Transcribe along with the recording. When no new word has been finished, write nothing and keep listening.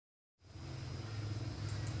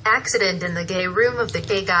Accident in the gay room of the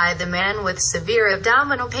gay guy. The man with severe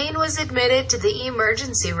abdominal pain was admitted to the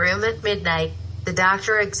emergency room at midnight. The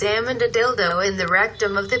doctor examined a dildo in the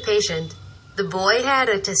rectum of the patient. The boy had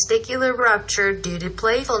a testicular rupture due to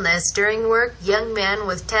playfulness during work. Young man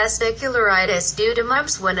with testicularitis due to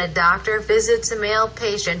mumps. When a doctor visits a male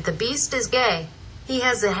patient, the beast is gay. He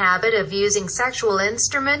has a habit of using sexual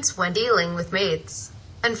instruments when dealing with mates.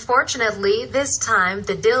 Unfortunately, this time,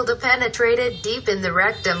 the dildo penetrated deep in the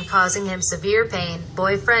rectum, causing him severe pain.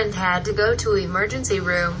 Boyfriend had to go to emergency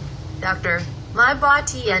room. Dr.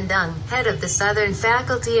 Tomy.new, head of the Southern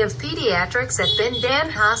Faculty of Pediatrics at Binh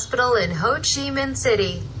Dan Hospital in Ho Chi Minh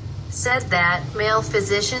City, said that male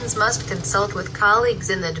physicians must consult with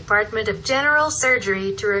colleagues in the Department of General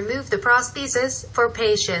Surgery to remove the prosthesis for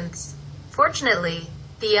patients. Fortunately,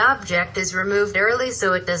 the object is removed early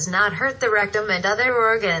so it does not hurt the rectum and other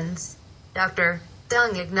organs. Dr.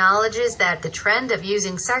 Dung acknowledges that the trend of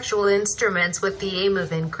using sexual instruments with the aim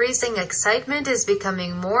of increasing excitement is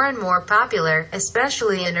becoming more and more popular,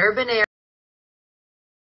 especially in urban areas.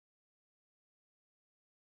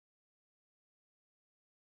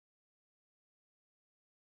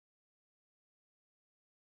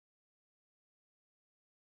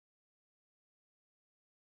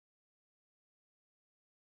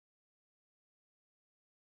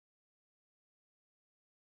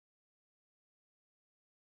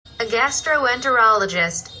 A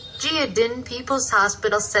gastroenterologist, Gia Din People's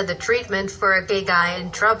Hospital, said the treatment for a gay guy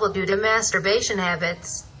in trouble due to masturbation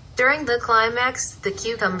habits. During the climax, the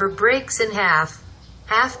cucumber breaks in half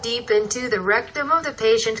deep into the rectum of the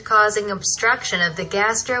patient, causing obstruction of the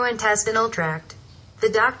gastrointestinal tract. The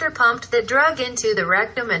doctor pumped the drug into the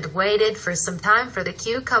rectum and waited for some time for the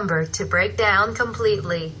cucumber to break down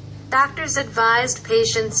completely. Doctors advised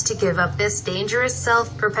patients to give up this dangerous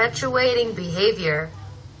self-perpetuating behavior.